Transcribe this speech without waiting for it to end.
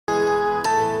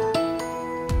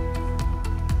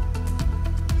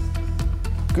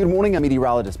Good morning, I'm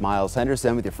meteorologist Miles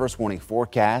Henderson with your first warning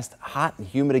forecast. Hot and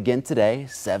humid again today,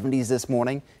 70s this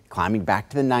morning, climbing back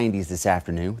to the 90s this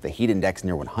afternoon with a heat index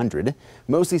near 100.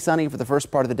 Mostly sunny for the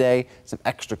first part of the day. Some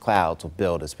extra clouds will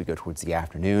build as we go towards the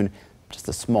afternoon. Just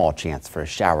a small chance for a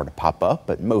shower to pop up,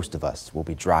 but most of us will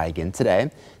be dry again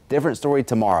today. Different story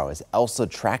tomorrow as Elsa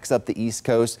tracks up the East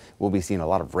Coast. We'll be seeing a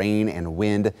lot of rain and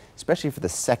wind, especially for the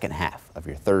second half of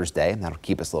your Thursday. That'll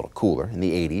keep us a little cooler in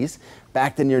the 80s.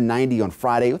 Back to near 90 on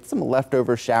Friday with some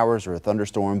leftover showers or a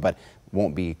thunderstorm, but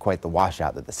won't be quite the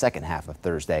washout that the second half of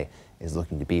Thursday is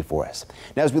looking to be for us.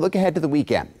 Now, as we look ahead to the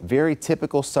weekend, very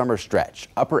typical summer stretch,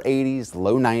 upper 80s,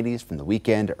 low 90s from the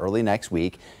weekend to early next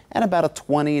week, and about a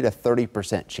 20 to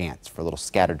 30% chance for a little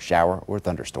scattered shower or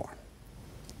thunderstorm.